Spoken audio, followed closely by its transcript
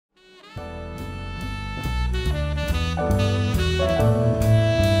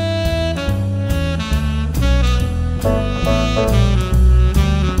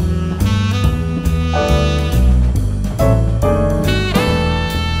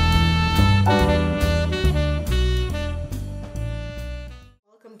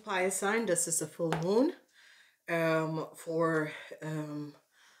fire sign. This is a full moon for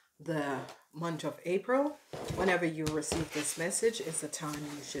the month of April. Whenever you receive this message is the time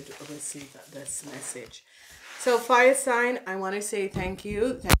you should receive this message. So fire sign, I want to say thank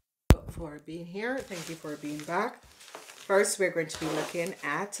you. Thank you for being here. Thank you for being back. First, we're going to be looking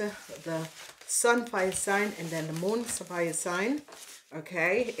at the sun fire sign and then the moon fire sign.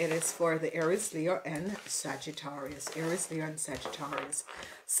 Okay, it is for the Aries, Leo, and Sagittarius. Aries, Leo, and Sagittarius.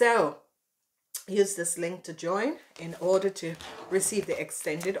 So, use this link to join in order to receive the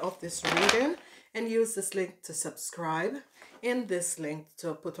extended of this reading, and use this link to subscribe, in this link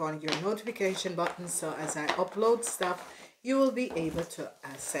to put on your notification button, so as I upload stuff you will be able to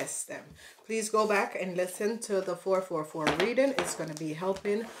access them. Please go back and listen to the 444 reading. It's going to be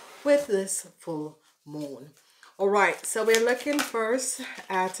helping with this full moon. All right, so we're looking first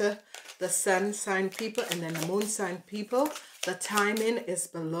at the sun sign people and then the moon sign people. The timing is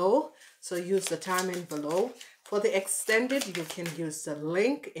below, so use the timing below. For the extended, you can use the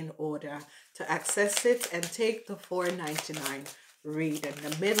link in order to access it and take the $4.99 reading.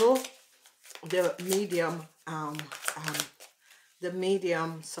 The middle, the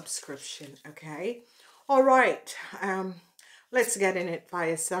medium subscription. Okay, all right, let's get in it.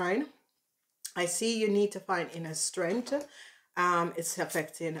 Fire sign, I see you need to find inner strength. It's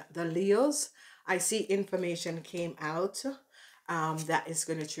affecting the Leos. I see information came out that is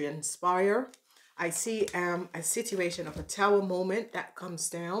going to transpire. I see a situation of a tower moment that comes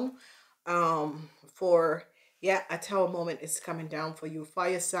down for, yeah, a tower moment is coming down for you.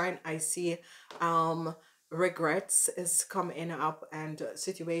 Fire sign, I see regrets is coming up, and a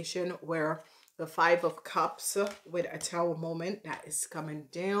situation where the 5 of Cups with a tower moment that is coming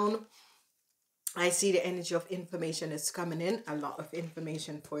down. I see the energy of information is coming in, a lot of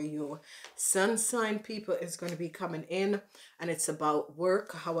information for you. Sun sign people is going to be coming in, and it's about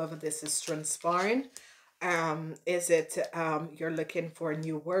work. However, this is transpiring. Is it you're looking for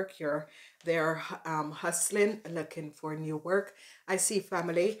new work? They're hustling, looking for new work. I see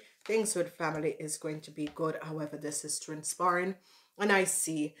family. Things with family is going to be good. However, this is transpiring. And I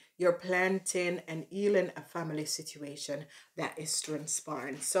see you're planting and healing a family situation that is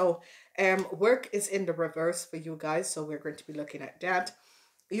transpiring. So work is in the reverse for you guys. So we're going to be looking at that.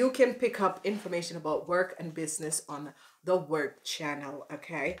 You can pick up information about work and business on the work channel.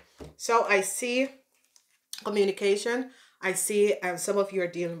 Okay. So I see communication. I see some of you are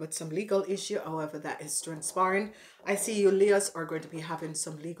dealing with some legal issue. However, that is transpiring. I see you Leos are going to be having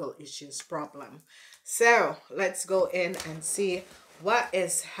some legal issues problem. So let's go in and see what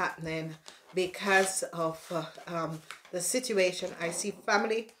is happening because of the situation. I see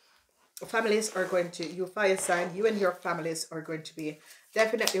families are going to, you fire sign, you and your families are going to be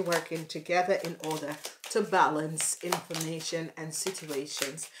definitely working together in order to balance information and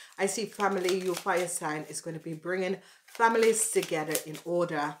situations. I see family, you fire sign, is going to be bringing families together in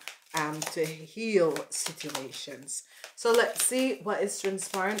order to heal situations. So let's see what is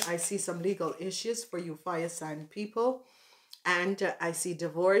transpiring. I see some legal issues for you fire sign people. And I see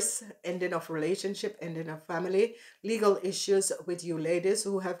divorce, ending of relationship, ending of family, legal issues with you ladies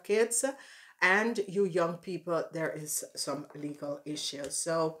who have kids, and you young people, there is some legal issues.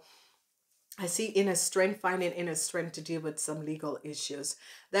 So I see inner strength, finding inner strength to deal with some legal issues.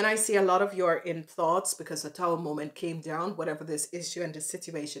 Then I see a lot of you are in thoughts because the tower moment came down, whatever this issue and the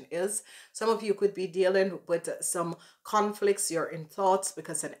situation is. Some of you could be dealing with some conflicts. You're in thoughts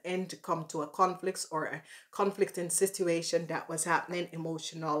because an end come to a conflict or a conflicting situation that was happening,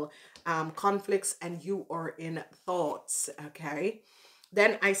 emotional conflicts, and you are in thoughts. Okay.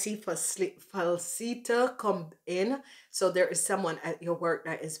 Then I see falsita come in. So there is someone at your work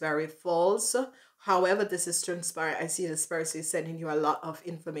that is very false. However, this is transpiring. I see this person is sending you a lot of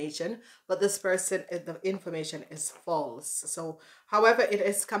information, but this person, the information is false. So however it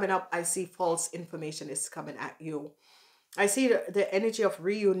is coming up, I see false information is coming at you. I see the energy of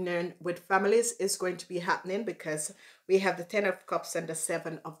reunion with families is going to be happening because we have the 10 of Cups and the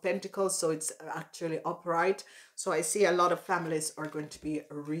 7 of Pentacles. So it's actually upright. So I see a lot of families are going to be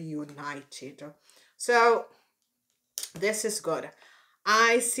reunited. So this is good.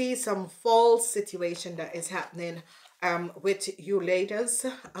 I see some false situation that is happening with you ladies.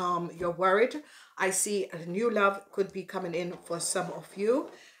 You're worried. I see a new love could be coming in for some of you.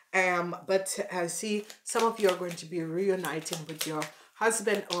 But I see some of you are going to be reuniting with your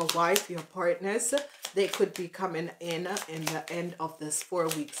husband or wife, your partners. They could be coming in the end of this 4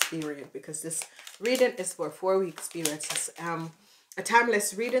 weeks period, because this reading is for 4 weeks period. It's a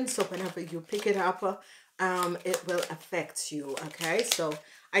timeless reading, so whenever you pick it up, it will affect you. Okay, so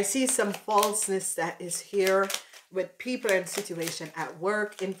I see some falseness that is here with people and situation at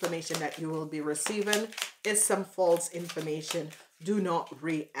work. Information that you will be receiving is some false information. Do not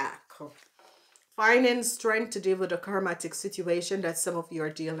react. Finding strength to deal with a karmatic situation that some of you are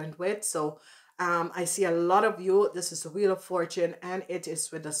dealing with. So I see a lot of you. This is the Wheel of Fortune, and it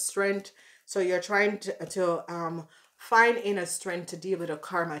is with the strength. So you're trying to find inner strength to deal with a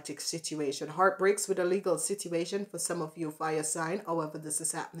karmatic situation. Heartbreaks with a legal situation for some of you fire sign. However, this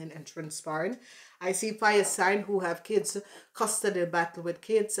is happening and transpiring. I see fire sign who have kids, custody battle with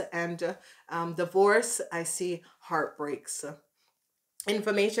kids, and divorce. I see heartbreaks.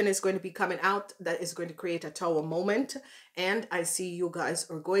 Information is going to be coming out that is going to create a tower moment, and I see you guys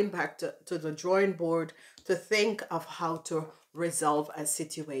are going back to the drawing board to think of how to resolve a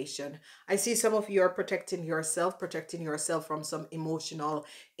situation. I see some of you are protecting yourself from some emotional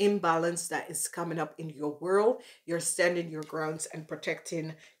imbalance that is coming up in your world. You're standing your grounds and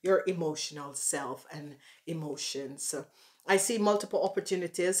protecting your emotional self and emotions. I see multiple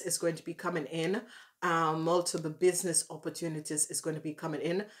opportunities is going to be coming in. Multiple business opportunities is going to be coming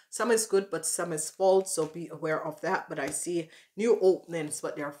in. Some is good, but some is false, so be aware of that. But I see new openings,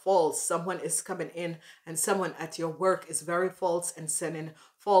 but they're false. Someone is coming in, and someone at your work is very false and sending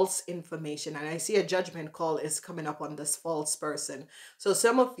false information. And I see a judgment call is coming up on this false person. So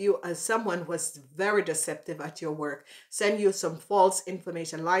some of you, as someone was very deceptive at your work, send you some false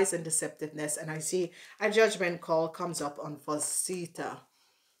information, lies and deceptiveness. And I see a judgment call comes up on Falsita.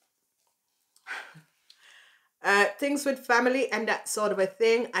 Things with family and that sort of a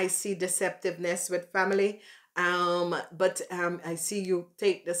thing. I see deceptiveness with family. But I see you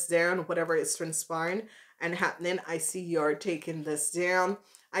take this down, whatever is transpiring and happening. I see you're taking this down.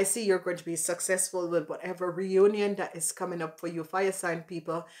 I see you're going to be successful with whatever reunion that is coming up for you fire sign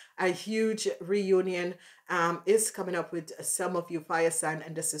people. A huge reunion is coming up with some of you fire sign,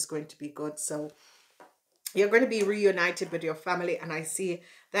 and this is going to be good. So you're going to be reunited with your family, and I see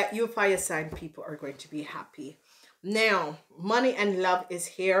that you fire sign people are going to be happy. Now, money and love is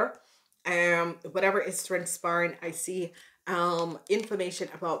here. Whatever is transpiring, I see information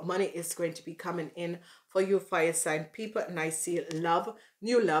about money is going to be coming in for you fire sign people, and I see love,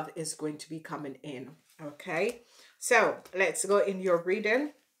 new love is going to be coming in. Okay, so let's go in your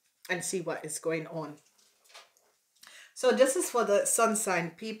reading and see what is going on. So this is for the sun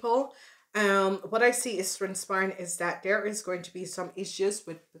sign people. What I see is transpiring is that there is going to be some issues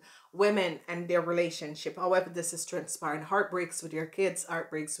with women and their relationship. However, this is transpiring. Heartbreaks with your kids,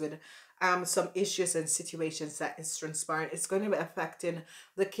 heartbreaks with some issues and situations that is transpiring. It's going to be affecting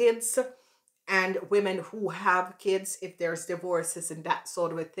the kids and women who have kids, if there's divorces and that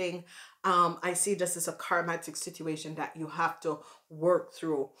sort of a thing. I see this is a karmatic situation that you have to work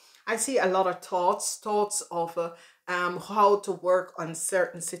through. I see a lot of thoughts of how to work on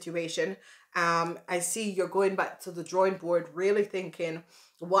certain situation. I see you're going back to the drawing board, really thinking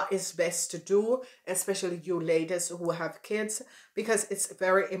what is best to do, especially you ladies who have kids, because it's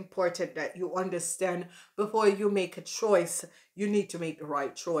very important that you understand before you make a choice, you need to make the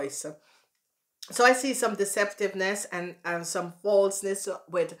right choice. So I see some deceptiveness and some falseness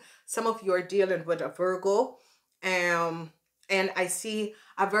with some of you are dealing with a Virgo. And I see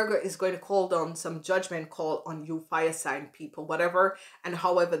a Virgo is going to call down some judgment call on you fire sign people, whatever and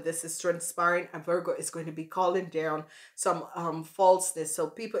however this is transpiring. A Virgo is going to be calling down some falseness. So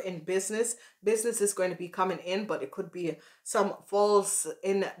people in business is going to be coming in, but it could be some false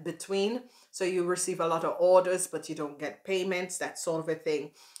in between. So you receive a lot of orders, but you don't get payments, that sort of a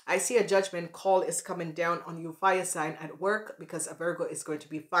thing. I see a judgment call is coming down on you fire sign at work, because a Virgo is going to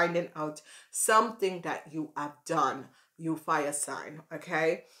be finding out something that you have done, you fire sign.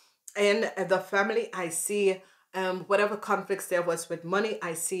 Okay, and the family, I see whatever conflicts there was with money,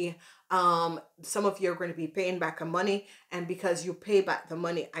 I see some of you are going to be paying back the money, and because you pay back the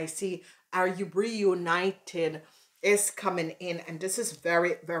money, I see are you reunited is coming in, and this is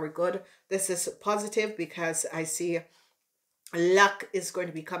very, very good. This is positive because I see luck is going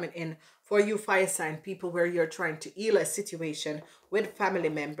to be coming in for you fire sign people, where you're trying to heal a situation with family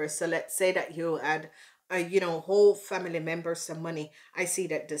members. So let's say that you had whole family members some money. I see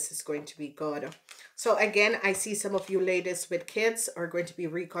that this is going to be good. So again, I see some of you ladies with kids are going to be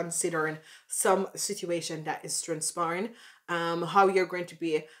reconsidering some situation that is transpiring, how you're going to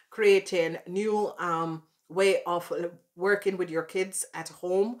be creating new way of working with your kids at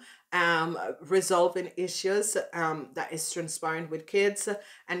home, resolving issues that is transpiring with kids,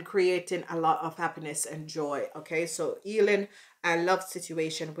 and creating a lot of happiness and joy. Okay, so healing a love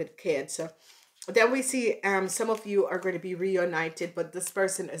situation with kids. Then we see some of you are going to be reunited, but this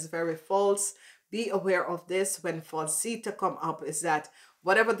person is very false, Be aware of this when falsita come up, is that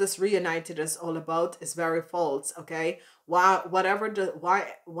whatever this reunited is all about is very false, okay? Why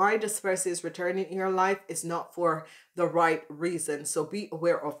this person is returning in your life is not for the right reason. So be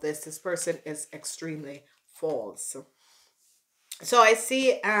aware of this. This person is extremely false. So I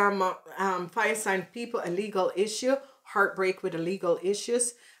see fire sign people, a legal issue, heartbreak with the legal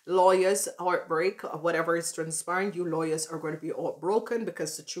issues, lawyers, heartbreak, whatever is transpiring. You lawyers are going to be all broken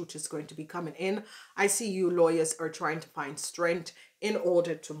because the truth is going to be coming in. I see you lawyers are trying to find strength in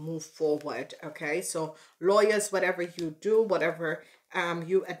order to move forward. Okay, so lawyers, whatever you do, whatever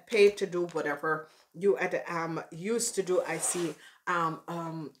you had paid to do, whatever you had used to do, I see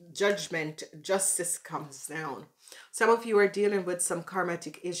judgment, justice comes down. Some of you are dealing with some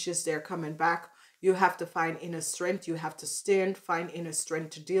karmatic issues. They're coming back. You have to find inner strength. You have to stand, find inner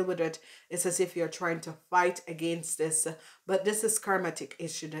strength to deal with it. It's as if you're trying to fight against this. But this is karmatic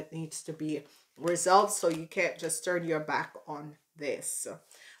issue that needs to be resolved. So you can't just turn your back on this.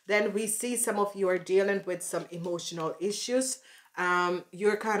 Then we see some of you are dealing with some emotional issues.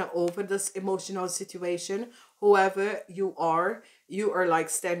 You're kind of over this emotional situation. Whoever you are like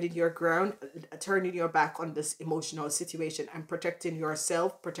standing your ground, turning your back on this emotional situation and protecting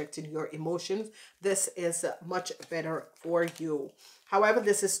yourself, protecting your emotions. This is much better for you. However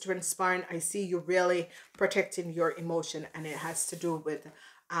this is transpiring, I see you really protecting your emotion, and it has to do with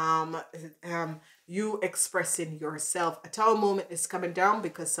you expressing yourself. A tower moment is coming down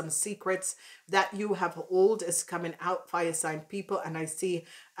because some secrets that you have hold is coming out, fire sign people, and I see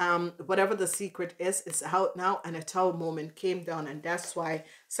whatever the secret is out now, and a tower moment came down, and that's why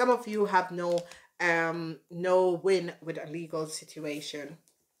some of you have no win with a legal situation.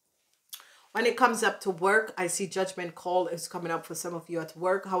 When it comes up to work, I see judgment call is coming up for some of you at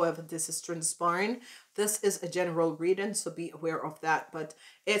work. However, this is transpiring. This is a general reading, so be aware of that. But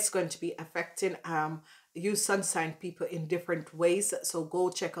it's going to be affecting you sun sign people in different ways. So go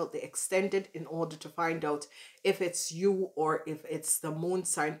check out the extended in order to find out if it's you or if it's the moon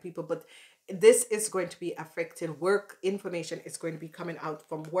sign people. But this is going to be affecting work. Information is going to be coming out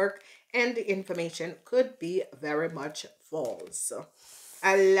from work, and the information could be very much false.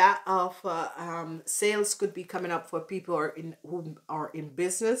 A lot of sales could be coming up for people who are in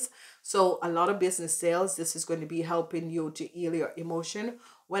business. So a lot of business sales. This is going to be helping you to heal your emotion.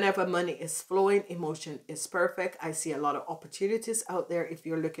 Whenever money is flowing, emotion is perfect. I see a lot of opportunities out there. If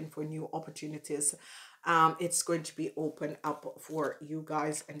you're looking for new opportunities, it's going to be open up for you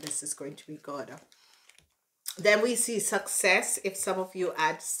guys, and this is going to be good. Then we see success. If some of you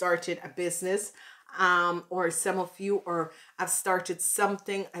had started a business, or some of you have started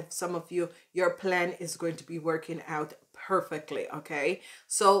something, if some of you, your plan is going to be working out perfectly. Okay,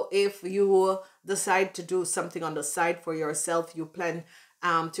 so if you decide to do something on the side for yourself, you plan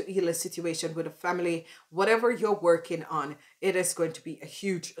to heal a situation with a family, whatever you're working on, it is going to be a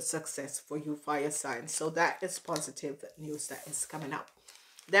huge success for you, fire signs. So that is positive news that is coming up.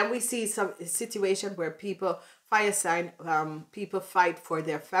 Then we see some situation where people, fire sign, people fight for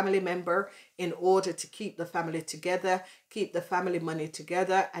their family member in order to keep the family together, keep the family money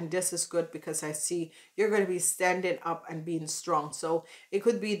together. And this is good because I see you're going to be standing up and being strong. So it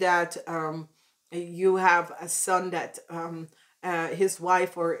could be that you have a son that his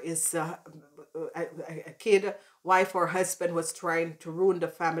wife or his a kid, wife or husband was trying to ruin the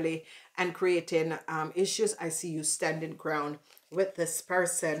family and creating issues. I see you standing ground with this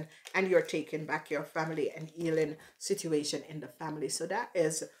person, and you're taking back your family and healing situation in the family. So that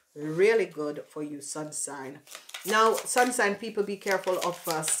is really good for you, sun sign. Now, sun sign people, be careful of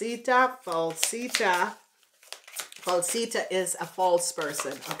falsita. Falsita is a false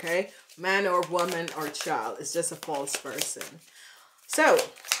person, okay? Man or woman or child. It's just a false person. So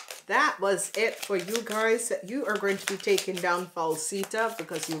that was it for you guys. You are going to be taking down falsita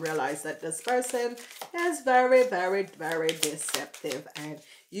because you realize that this person is very, very, very deceptive, and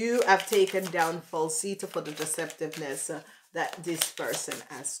you have taken down falsita for the deceptiveness that this person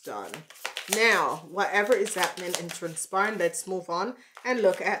has done. Now, whatever is happening and transpiring, let's move on and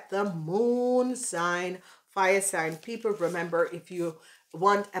look at the moon sign, fire sign people. Remember, if you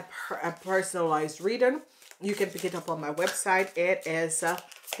want a personalized reading, you can pick it up on my website. It is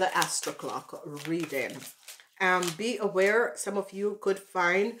the Astro Clock reading. Be aware, some of you could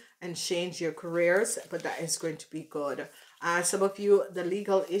find and change your careers, but that is going to be good. Some of you, the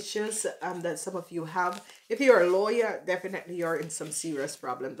legal issues that some of you have, if you're a lawyer, definitely you're in some serious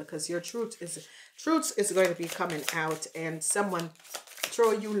problem because your truth is going to be coming out, and someone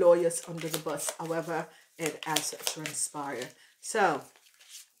throw you lawyers under the bus, however it has transpired. So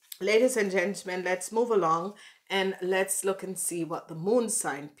ladies and gentlemen, let's move along And let's look and see what the moon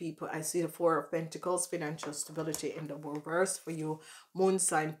sign people. I see the Four of Pentacles, financial stability in the reverse for you moon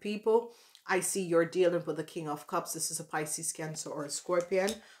sign people. I see you're dealing with the King of Cups. This is a Pisces, Cancer, or a Scorpion.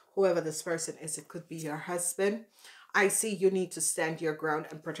 Whoever this person is, it could be your husband. I see you need to stand your ground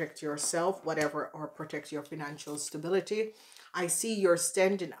and protect yourself, whatever, or protect your financial stability. I see you're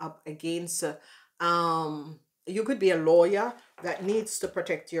standing up against, you could be a lawyer that needs to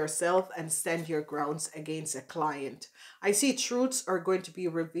protect yourself and stand your grounds against a client. I see truths are going to be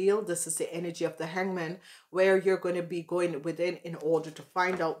revealed. This is the energy of the Hangman, where you're going to be going within in order to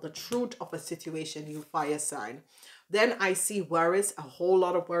find out the truth of a situation, you fire sign. Then I see worries, a whole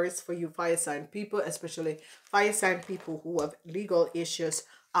lot of worries for you fire sign people, especially fire sign people who have legal issues.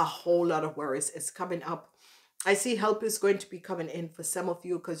 A whole lot of worries is coming up. I see help is going to be coming in for some of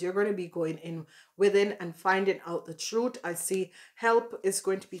you because you're going to be going in within and finding out the truth. I see help is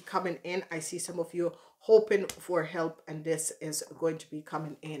going to be coming in. I see some of you hoping for help, and this is going to be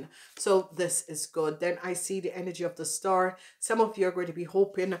coming in. So this is good. Then I see the energy of the star. Some of you are going to be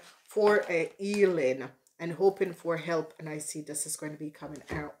hoping for a healing and hoping for help, and I see this is going to be coming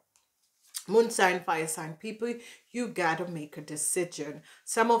out. Moon sign, fire sign people, you gotta make a decision.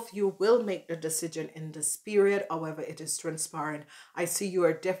 Some of you will make the decision in this period. However, it is transpiring. I see you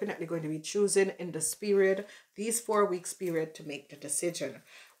are definitely going to be choosing in this period, these 4 weeks period, to make the decision.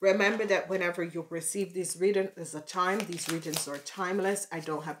 Remember that whenever you receive this reading, there's a time. These readings are timeless. I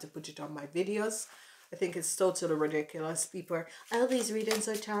don't have to put it on my videos. I think it's totally ridiculous. People are, oh, these readings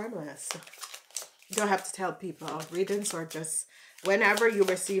are timeless. You don't have to tell people. Readings are just whenever you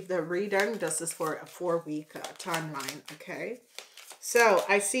receive the reading. This is for a 4-week timeline. Okay. So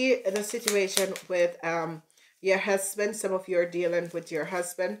I see the situation with your husband. Some of you are dealing with your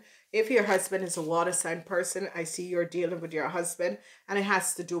husband. If your husband is a water sign person, I see you're dealing with your husband, and it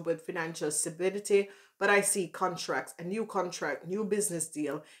has to do with financial stability. But I see contracts, a new contract, new business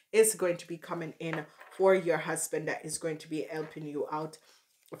deal is going to be coming in for your husband that is going to be helping you out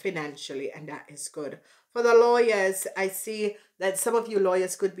financially, and that is good. For the lawyers, I see that some of you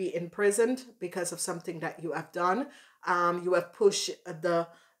lawyers could be imprisoned because of something that you have done. You have pushed the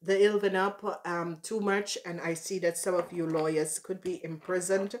Ilvin up too much, and I see that some of you lawyers could be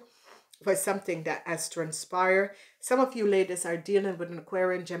imprisoned for something that has transpired. Some of you ladies are dealing with an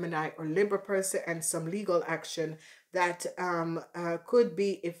Aquarian, Gemini, or Libra person, and some legal action that could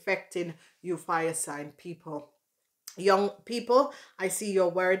be affecting you fire sign people. Young people, I see you're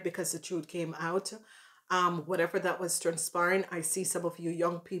worried because the truth came out. Whatever that was transpiring, I see some of you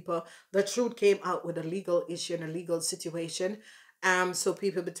young people, the truth came out with a legal issue and a legal situation. So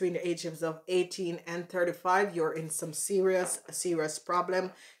people between the ages of 18 and 35, you're in some serious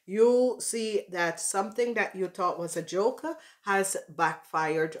problem. You see that something that you thought was a joke has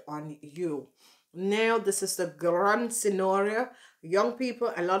backfired on you. Now, this is the grand scenario. Young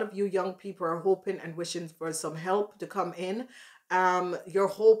people, a lot of you young people are hoping and wishing for some help to come in. Your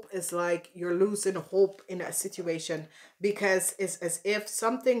hope is like you're losing hope in a situation because it's as if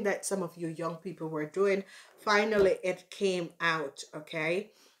something that some of you young people were doing, finally it came out.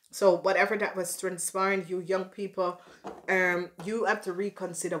 Okay. So whatever that was transpiring, you young people, you have to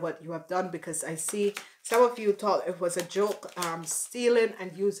reconsider what you have done, because I see some of you thought it was a joke, stealing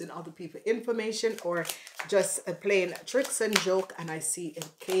and using other people's information, or just playing tricks and joke, and I see it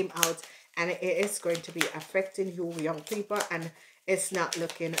came out, and it is going to be affecting you young people, and it's not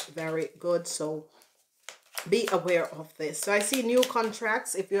looking very good. So be aware of this. So I see new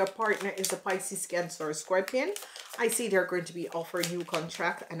contracts. If your partner is a Pisces, Cancer, or Scorpion, I see they're going to be offering new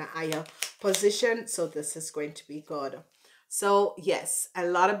contract and a higher position. So this is going to be good. So yes, a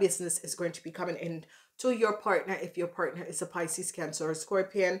lot of business is going to be coming in to your partner. If your partner is a Pisces, Cancer, or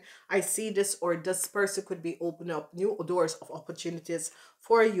Scorpion, I see this, or this person could be opening up new doors of opportunities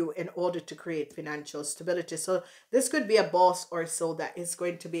for you in order to create financial stability. So this could be a boss or so that is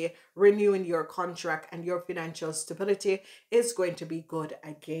going to be renewing your contract, and your financial stability is going to be good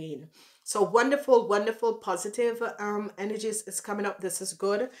again. So wonderful, wonderful, positive energies is coming up. This is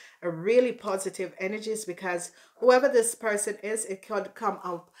good. A really positive energies, because whoever this person is, it could come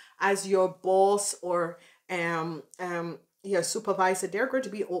up as your boss or your supervisor. They're going to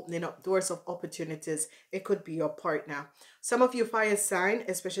be opening up doors of opportunities. It could be your partner. Some of you fire sign,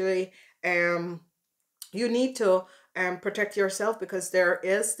 especially you need to protect yourself, because there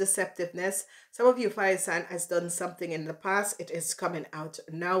is deceptiveness. Some of you fire sign has done something in the past. It is coming out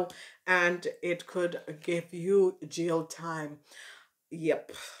now, and it could give you jail time.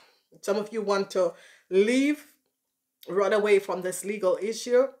 Yep. Some of you want to leave, run away from this legal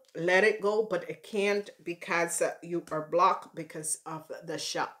issue, let it go, but it can't, because you are blocked because of the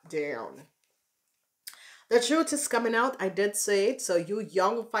shutdown. The truth is coming out. I did say it. So you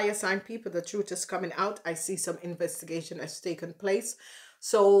young fire sign people, the truth is coming out. I see some investigation has taken place.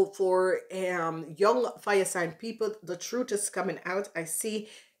 So for young fire sign people, the truth is coming out. I see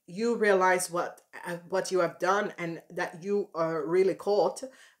you realize what you have done and that you are really caught,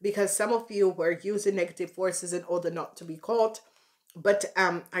 because some of you were using negative forces in order not to be caught. But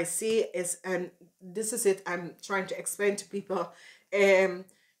I see is, and this is it, I'm trying to explain to people,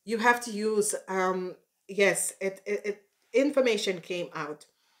 you have to use yes, it information came out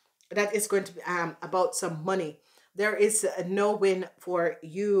that is going to be about some money. There is no win for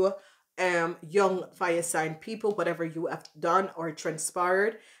you, young fire sign people, whatever you have done or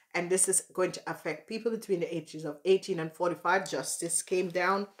transpired. And this is going to affect people between the ages of 18 and 45. Justice came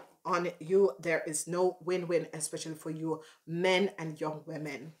down on you. There is no win-win, especially for you men and young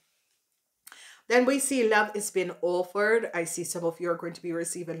women. Then we see love is being offered. I see some of you are going to be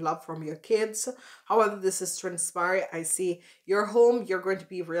receiving love from your kids. However, this is transpiring. I see your home, you're going to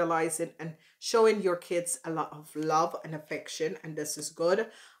be realizing and showing your kids a lot of love and affection, and this is good.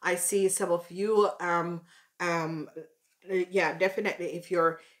 I see some of you, yeah, definitely if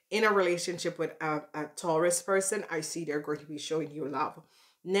you're in a relationship with a Taurus person, I see they're going to be showing you love.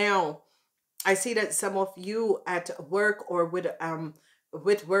 Now, I see that some of you at work or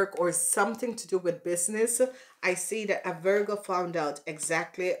with work or something to do with business, I see that a Virgo found out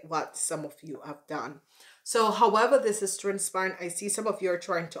exactly what some of you have done. So however this is transparent, I see some of you are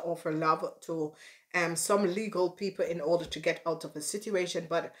trying to offer love to some legal people in order to get out of a situation,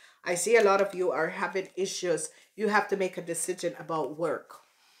 but I see a lot of you are having issues. You have to make a decision about work.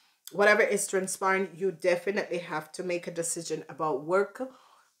 Whatever is transpiring, you definitely have to make a decision about work.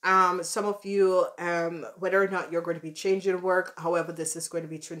 Some of you, whether or not you're going to be changing work, however this is going to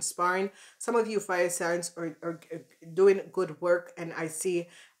be transpiring. Some of you fire signs are doing good work, and I see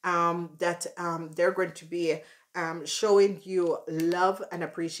that they're going to be showing you love and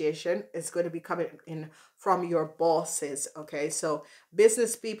appreciation. It's going to be coming in from your bosses. Okay, so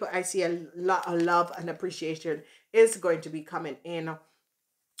business people, I see a lot of love and appreciation is going to be coming in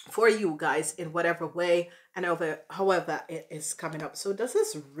for you guys in whatever way and however it is coming up. So this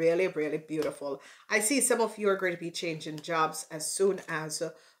is really, really beautiful. I see some of you are going to be changing jobs as soon as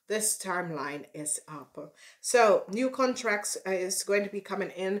this timeline is up. So new contracts is going to be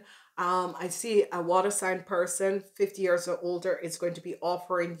coming in. I see a water sign person, 50 years or older, is going to be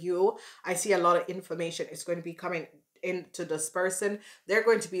offering you. I see a lot of information is going to be coming into this person. They're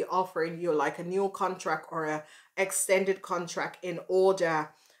going to be offering you like a new contract or a extended contract in order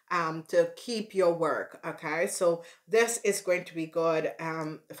to keep your work. Okay, so this is going to be good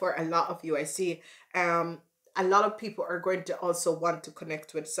for a lot of you. I see a lot of people are going to also want to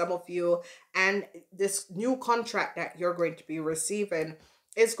connect with some of you, and this new contract that you're going to be receiving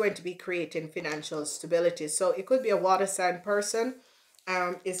is going to be creating financial stability. So it could be a water sign person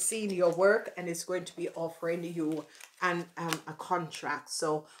is seeing your work and is going to be offering you a contract.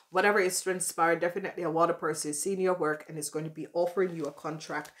 So whatever is transpired, definitely a water person is seeing your work and is going to be offering you a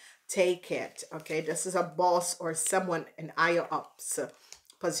contract. Take it. Okay, this is a boss or someone in higher ups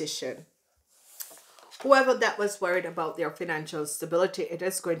position. Whoever that was worried about their financial stability, it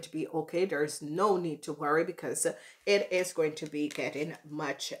is going to be okay. There's no need to worry because it is going to be getting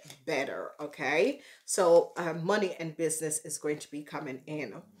much better. Okay, so money and business is going to be coming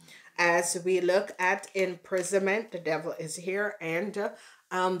in. As we look at imprisonment, the devil is here, and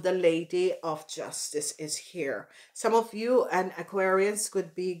the lady of justice is here. Some of you and Aquarians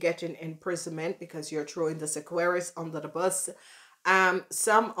could be getting imprisonment because you're throwing this Aquarius under the bus.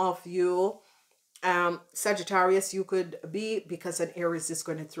 Some of you Sagittarius, you could be, because an Aries is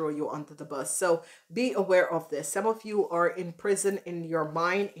going to throw you under the bus. So be aware of this. Some of you are in prison in your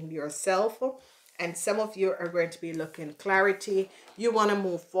mind, in yourself, and some of you are going to be looking clarity. You want to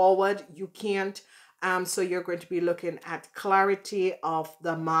move forward, you can't. So you're going to be looking at clarity of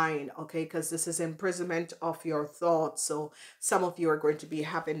the mind, okay, because this is imprisonment of your thoughts. So some of you are going to be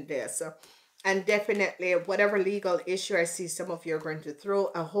having this. And definitely whatever legal issue, I see some of you are going to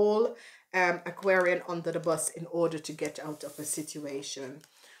throw a whole Aquarian under the bus in order to get out of a situation.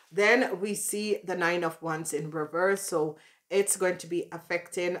 Then we see the Nine of Wands in reverse. So it's going to be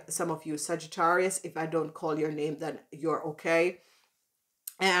affecting some of you Sagittarius. If I don't call your name, then you're okay.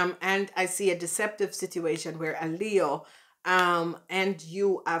 And I see a deceptive situation where a Leo and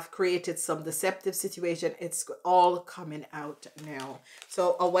you have created some deceptive situation. It's all coming out now.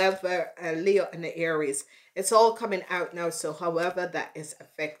 So however, Leo and the Aries, it's all coming out now. So however that is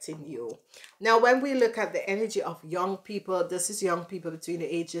affecting you. Now, when we look at the energy of young people, this is young people between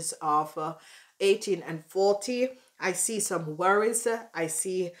the ages of 18 and 40. I see some worries. I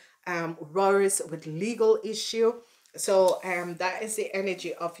see worries with legal issue. So that is the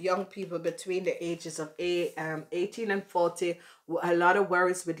energy of young people between the ages of 18 and 40. A lot of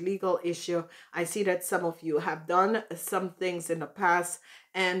worries with legal issue. I see that some of you have done some things in the past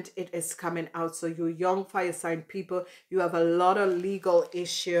and it is coming out. So you young fire sign people, you have a lot of legal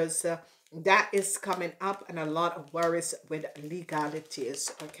issues that is coming up, and a lot of worries with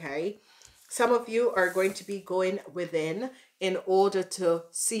legalities. Okay, some of you are going to be going within in order to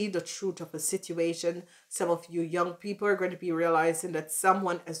see the truth of a situation. Some of you young people are going to be realizing that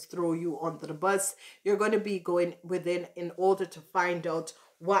someone has thrown you under the bus. You're going to be going within in order to find out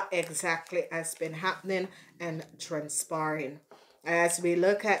what exactly has been happening and transpiring. As we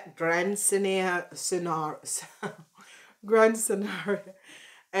look at grand scenarios, grand scenario.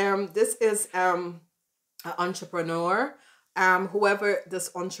 This is an entrepreneur. Whoever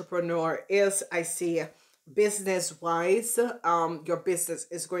this entrepreneur is, I see business wise, your business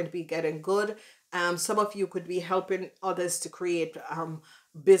is going to be getting good. Some of you could be helping others to create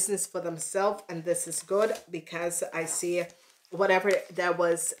business for themselves, and this is good because I see whatever there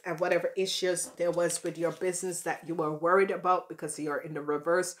was, whatever issues there was with your business that you were worried about, because you're in the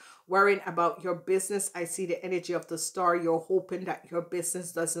reverse worrying about your business. I see the energy of the star. You're hoping that your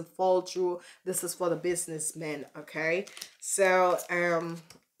business doesn't fall through. This is for the businessmen. Okay, so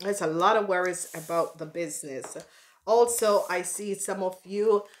there's a lot of worries about the business. Also, I see some of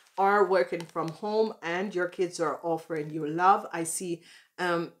you are working from home and your kids are offering you love. I see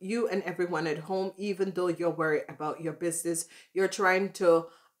you and everyone at home, even though you're worried about your business, you're trying to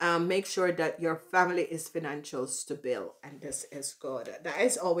make sure that your family is financial stable, and this is good. That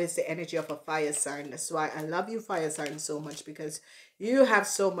is always the energy of a fire sign. That's why I love you fire sign so much, because you have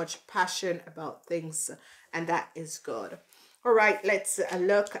so much passion about things, and that is good. All right, let's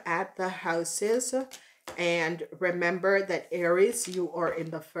look at the houses. And remember that Aries, you are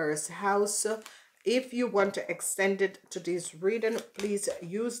in the first house. If you want to extend it to this reading, please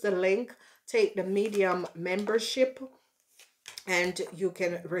use the link, take the medium membership, and you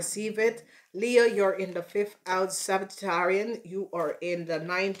can receive it. Leo, you're in the 5th house. Sagittarian, you are in the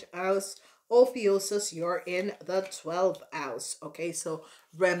 9th house. Ophiuchus, you're in the 12th house. Okay, so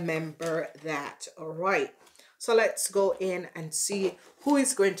remember that. All right. So let's go in and see who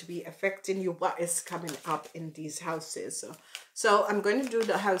is going to be affecting you, what is coming up in these houses. So I'm going to do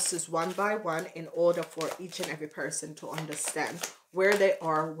the houses one by one in order for each and every person to understand where they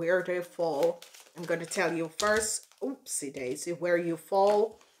are, where they fall. I'm going to tell you first, oopsie daisy, where you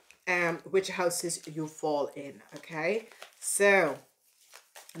fall, which houses you fall in. Okay, so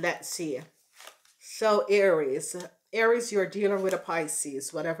let's see. So Aries, you're dealing with a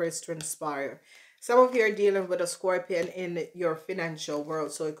Pisces, whatever is transpired. Some of you are dealing with a Scorpion in your financial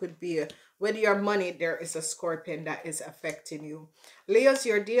world. So it could be with your money, there is a Scorpion that is affecting you. Leos,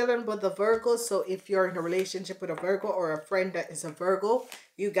 you're dealing with the Virgo. So if you're in a relationship with a Virgo or a friend that is a Virgo,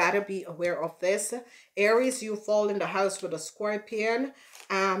 you got to be aware of this. Aries, you fall in the house with a Scorpion.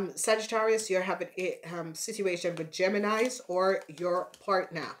 Sagittarius, you're having a situation with Geminis or your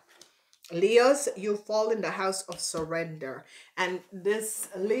partner. Leos, you fall in the house of surrender. And this,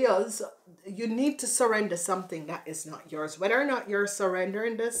 Leos, you need to surrender something that is not yours. Whether or not you're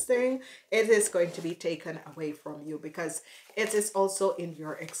surrendering this thing, it is going to be taken away from you, because it is also in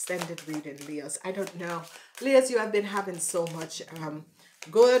your extended reading, Leos. I don't know. Leos, you have been having so much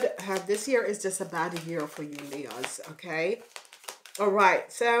good. This year is just a bad year for you, Leos. Okay. All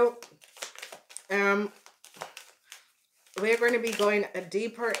right. So, we're going to be going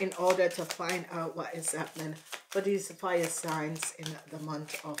deeper in order to find out what is happening for these fire signs in the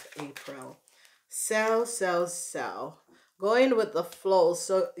month of April. So. Going with the flow.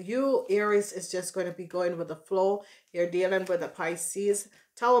 So you, Aries, is just going to be going with the flow. You're dealing with a Pisces.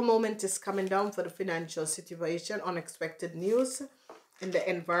 Tower moment is coming down for the financial situation. Unexpected news in the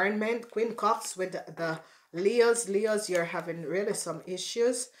environment. Queen Cups with the Leos. Leos, you're having really some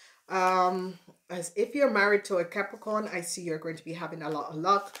issues. As if you're married to a Capricorn, I see you're going to be having a lot of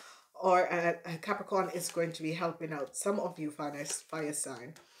luck, or a Capricorn is going to be helping out some of you fire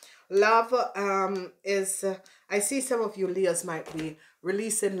sign. Love is I see some of you Leos might be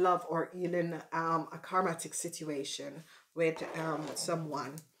releasing love or healing a karmatic situation with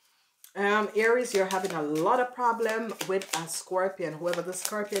someone. Aries, you're having a lot of problem with a Scorpion. Whoever the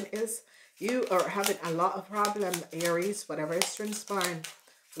Scorpion is, you are having a lot of problem, Aries, whatever is transpiring.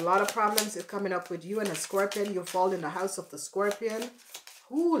 A lot of problems is coming up with you and a Scorpion. You fall in the house of the Scorpion.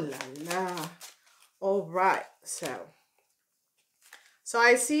 Ooh la la. All right. So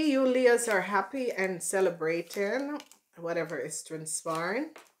I see you Leos are happy and celebrating whatever is transpiring.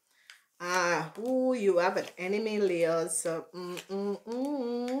 Ooh, you have an enemy, Leos. So,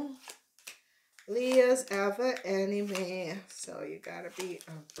 Leos have an enemy. So you gotta be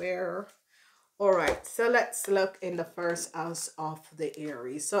aware. All right, so let's look in the first house of the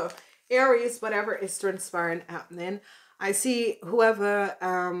Aries. So Aries, whatever is transpiring happening, I see whoever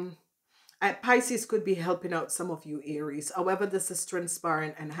Pisces could be helping out some of you Aries. However, this is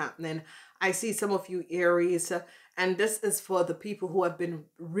transpiring and happening. I see some of you Aries, and this is for the people who have been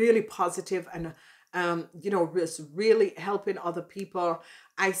really positive and you know, just really helping other people.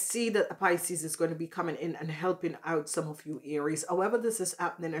 I see that a Pisces is going to be coming in and helping out some of you Aries. However, this is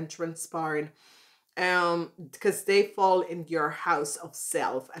happening and transpiring, because they fall in your house of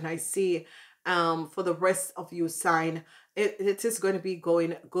self, and I see for the rest of you sign, it is going to be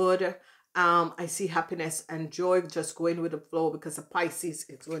going good. I see happiness and joy just going with the flow, because a Pisces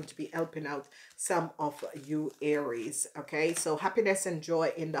is going to be helping out some of you Aries. Okay, so happiness and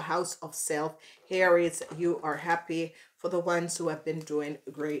joy in the house of self. Aries, you are happy for the ones who have been doing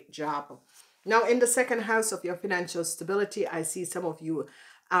a great job. Now in the second house of your financial stability, I see some of you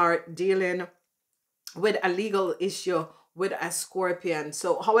are dealing with a legal issue with a Scorpion.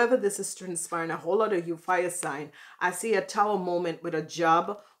 So however this is transpiring, a whole lot of you fire sign, I see a tower moment with a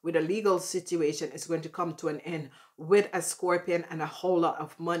job, with a legal situation is going to come to an end with a Scorpion and a whole lot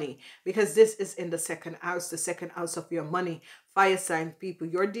of money, because this is in the second house of your money. Fire sign people,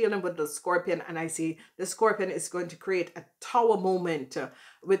 you're dealing with the Scorpion, and I see the Scorpion is going to create a tower moment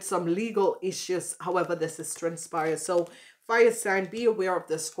with some legal issues, however this is transpired. So fire sign, be aware of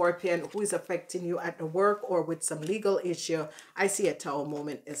the Scorpion who is affecting you at the work or with some legal issue. I see a tower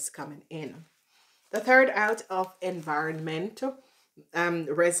moment is coming in. The third out of environment,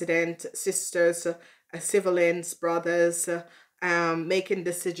 resident, sisters, siblings, brothers, making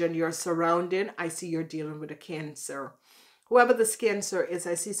decision, your surrounding. I see you're dealing with a Cancer. Whoever this Cancer is,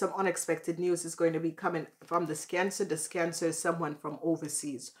 I see some unexpected news is going to be coming from this Cancer. This Cancer is someone from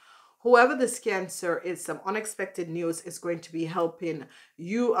overseas. Whoever this Cancer is, some unexpected news is going to be helping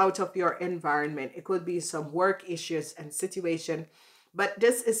you out of your environment. It could be some work issues and situation, but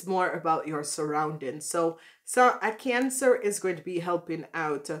this is more about your surroundings. So a Cancer is going to be helping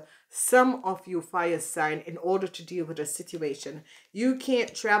out some of you fire sign in order to deal with a situation. You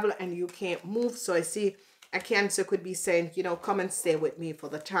can't travel and you can't move. So I see a Cancer could be saying, you know, come and stay with me for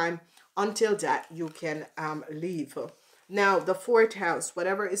the time until that you can leave. Now, the fourth house,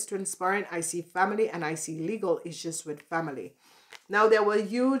 whatever is transpiring, I see family and I see legal issues with family. Now, there were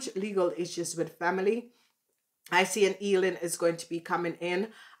huge legal issues with family. I see an healing is going to be coming in.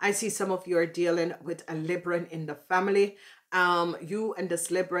 I see some of you are dealing with a Libran in the family. You and this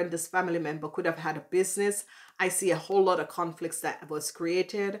Libran, this family member could have had a business. I see a whole lot of conflicts that was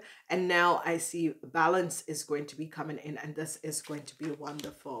created. And now I see balance is going to be coming in. And this is going to be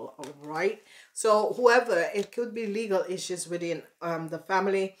wonderful. All right. So whoever, it could be legal issues within the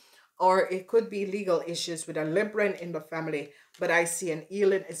family, or it could be legal issues with a Libran in the family. But I see an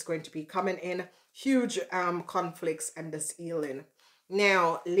healing is going to be coming in. Huge conflicts and this healing.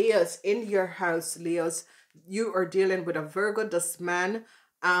 Now, Leos, in your house, Leos, you are dealing with a Virgo. This man,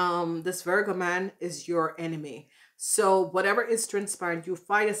 this Virgo man is your enemy. So whatever is transpiring, you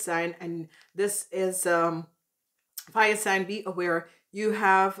fire sign, and this is fire sign, be aware you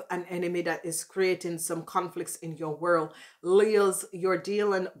have an enemy that is creating some conflicts in your world. Leos, you're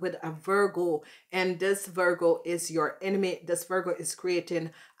dealing with a Virgo, and this Virgo is your enemy. This Virgo is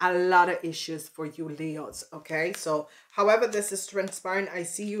creating a lot of issues for you, Leos. Okay, so however this is transpiring, I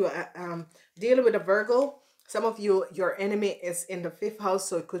see you dealing with a Virgo. Some of you, your enemy is in the fifth house,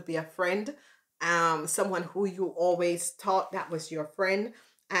 so it could be a friend, someone who you always thought that was your friend,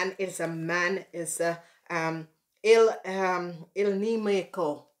 and it's a man, it's a Il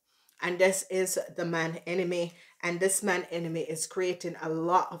Nimeko, and this is the man enemy, and this man enemy is creating a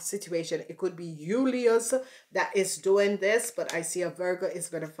lot of situation. It could be Julius that is doing this, but I see a Virgo is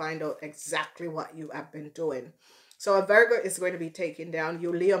going to find out exactly what you have been doing. So a Virgo is going to be taking down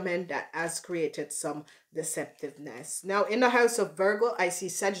you Leo men that has created some deceptiveness. Now in the house of Virgo, I see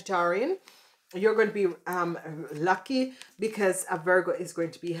Sagittarian. You're going to be lucky because a Virgo is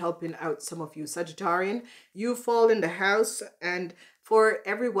going to be helping out some of you Sagittarian. You fall in the house, and for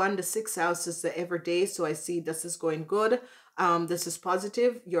everyone, the 6 houses the every day. So I see this is going good. This is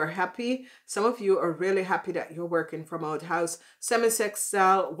positive. You're happy. Some of you are really happy that you're working from out house.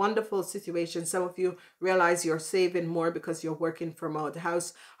 Semi-sextile, wonderful situation. Some of you realize you're saving more because you're working from out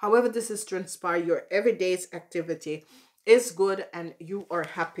house. However, this is transpire your everyday's activity. is good and you are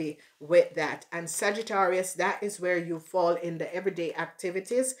happy with that. And Sagittarius, that is where you fall in the everyday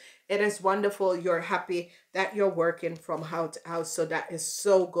activities. It is wonderful. You're happy that you're working from house to house. So that is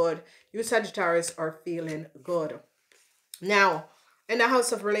so good. You Sagittarius are feeling good. Now, in the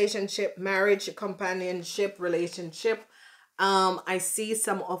house of relationship, marriage, companionship, relationship, I see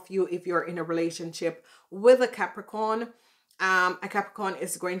some of you, if you're in a relationship with a Capricorn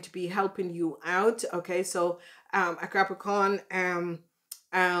is going to be helping you out. Okay, so a Capricorn,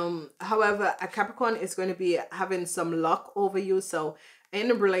 however, a Capricorn is going to be having some luck over you. So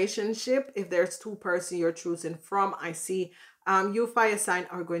in a relationship, if there's two person you're choosing from, I see you fire sign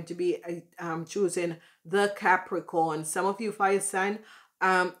are going to be choosing the Capricorn. Some of you fire sign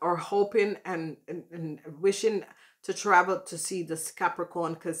are hoping and wishing to travel to see this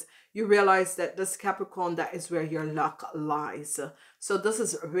Capricorn, because you realize that this Capricorn, that is where your luck lies. So this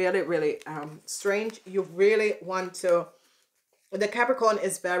is really, really strange. You really want to, the Capricorn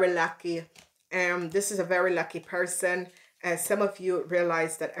is very lucky. This is a very lucky person. Some of you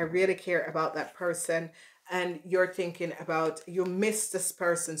realize that I really care about that person, and you're thinking about, you miss this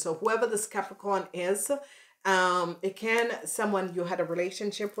person. So whoever this Capricorn is, it can someone you had a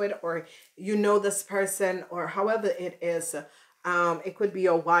relationship with, or you know this person, or however it is. It could be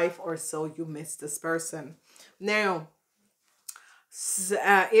your wife or so. You miss this person. Now,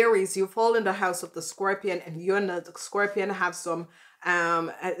 Aries, you fall in the house of the Scorpion, and you and the Scorpion have some,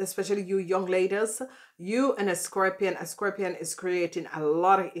 especially you young ladies, you and a Scorpion is creating a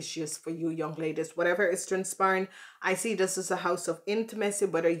lot of issues for you young ladies. Whatever is transpiring, I see this is a house of intimacy,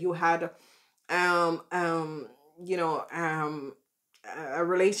 whether you had, you know, a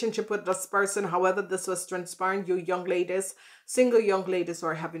relationship with this person, however this was transpiring, you young ladies, single young ladies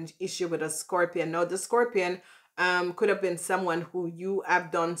are having issue with a Scorpion. Now the Scorpion could have been someone who you have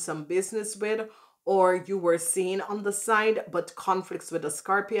done some business with, or you were seen on the side, but conflicts with the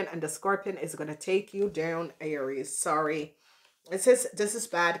Scorpion, and the Scorpion is going to take you down, Aries. Sorry, this is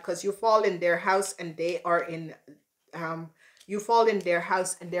bad, because you fall in their house and they are in you fall in their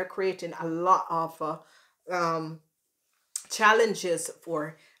house and they're creating a lot of challenges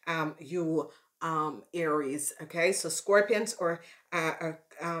for you Aries. Okay, so Scorpions are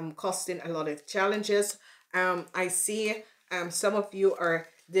causing a lot of challenges. I see some of you are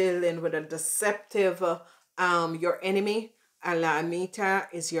dealing with a deceptive your enemy. Alamita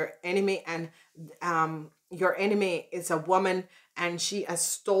is your enemy, and your enemy is a woman, and she has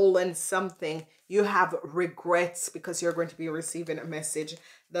stolen something. You have regrets because you're going to be receiving a message.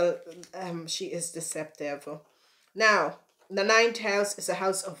 She is deceptive. Now, the ninth house is a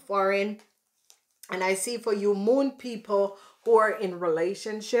house of foreign, and I see for you moon people who are in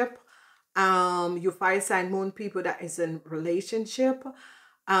relationship, you fire sign moon people that is in relationship,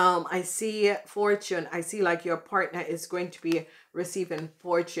 I see fortune. I see like your partner is going to be receiving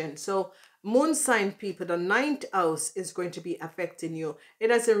fortune. So moon sign people, the ninth house is going to be affecting you. It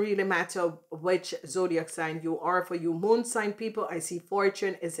doesn't really matter which zodiac sign you are. For you moon sign people, I see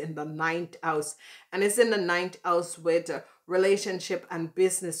fortune is in the ninth house, and it's in the ninth house with relationship and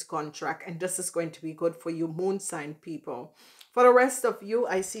business contract, and this is going to be good for you moon sign people. For the rest of you,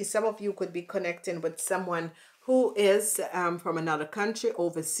 I see some of you could be connecting with someone who is from another country,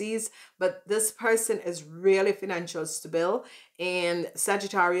 overseas, but this person is really financial stable. And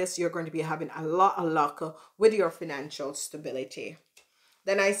Sagittarius, you're going to be having a lot of luck with your financial stability.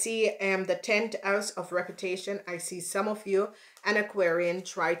 Then I see the 10th house of reputation. I see some of you, an Aquarian,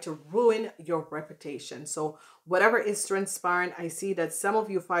 try to ruin your reputation. So whatever is transpiring, I see that some of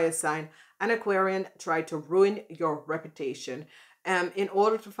you fire sign, an Aquarian, try to ruin your reputation. In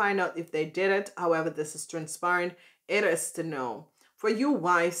order to find out if they did it, however this is transpiring, it is to know. For you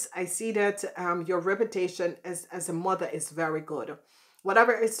wives, I see that your reputation as a mother is very good.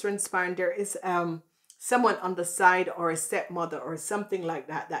 Whatever is transpiring, there is someone on the side, or a stepmother or something like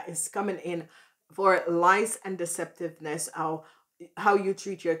that, that is coming in for lies and deceptiveness, how you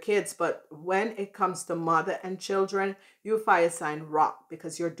treat your kids. But when it comes to mother and children, you fire sign rock,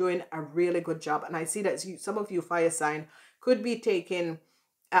 because you're doing a really good job. And I see that some of you fire sign could be taking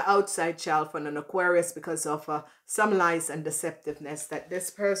an outside child from an Aquarius because of some lies and deceptiveness that this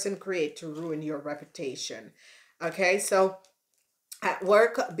person create to ruin your reputation. Okay, so at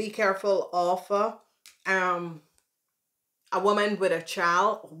work, be careful of a woman with a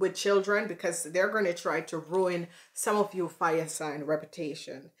child, with children, because they're going to try to ruin some of you fire sign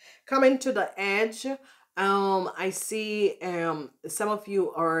reputation. Coming to the edge, I see some of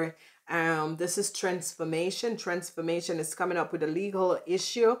you are this is transformation. Transformation is coming up with a legal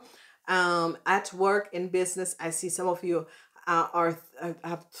issue. At work, in business, I see some of you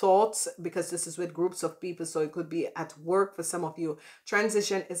have thoughts, because this is with groups of people, so it could be at work for some of you.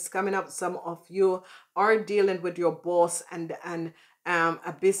 Transition is coming up. Some of you are dealing with your boss and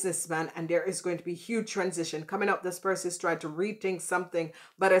a businessman, and there is going to be huge transition coming up. This person is trying to rethink something,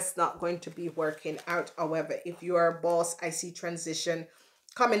 but it's not going to be working out. However, if you are a boss, I see transition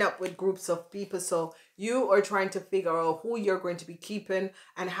coming up with groups of people. So you are trying to figure out who you're going to be keeping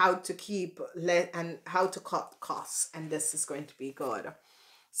and how to keep and how to cut costs, and this is going to be good.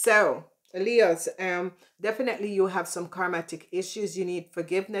 So Leos, definitely you have some karmatic issues. You need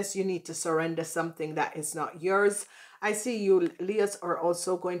forgiveness. You need to surrender something that is not yours. I see you Leos are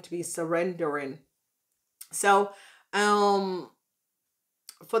also going to be surrendering. So for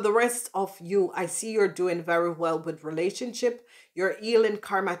the rest of you, I see you're doing very well with relationship. You're healing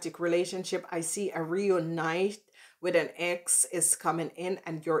karmatic relationship. I see a reunite with an ex is coming in,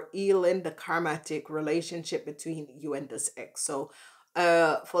 and you're healing the karmatic relationship between you and this ex. So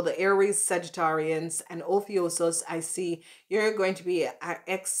for the Aries, Sagittarians, and Ophiuchus, I see you're going to be an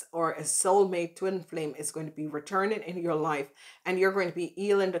ex or a soulmate twin flame is going to be returning in your life, and you're going to be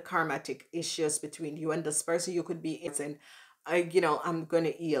healing the karmatic issues between you and this person. You could be in, I'm going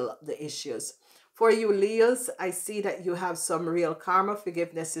to heal the issues. For you Leos, I see that you have some real karma.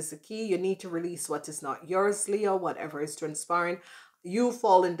 Forgiveness is the key. You need to release what is not yours, Leo, whatever is transpiring. You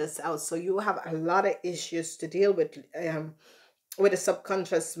fall in this out, so you have a lot of issues to deal with the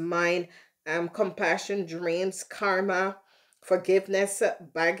subconscious mind, compassion, dreams, karma, forgiveness,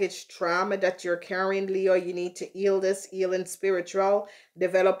 baggage, trauma that you're carrying, Leo. You need to heal this, healing spiritual,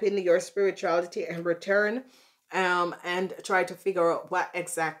 developing your spirituality and return, and try to figure out what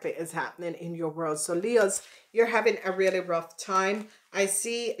exactly is happening in your world. So Leos, you're having a really rough time. I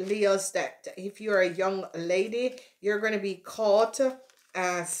see, Leos, that if you're a young lady, you're going to be caught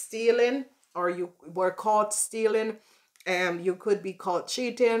stealing, or you were caught stealing. You could be caught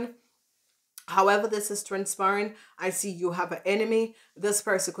cheating. However this is transpiring, I see you have an enemy. This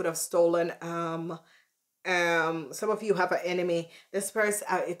person could have stolen some of you have an enemy. This person,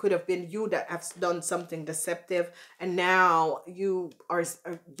 it could have been you that has done something deceptive, and now you are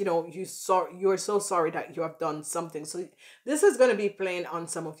you're so sorry that you have done something. So this is going to be playing on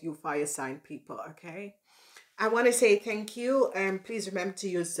some of you fire sign people. Okay, I want to say thank you, and please remember to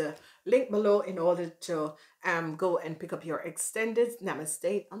use the link below in order to go and pick up your extended.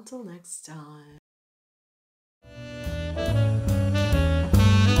 Namaste, until next time.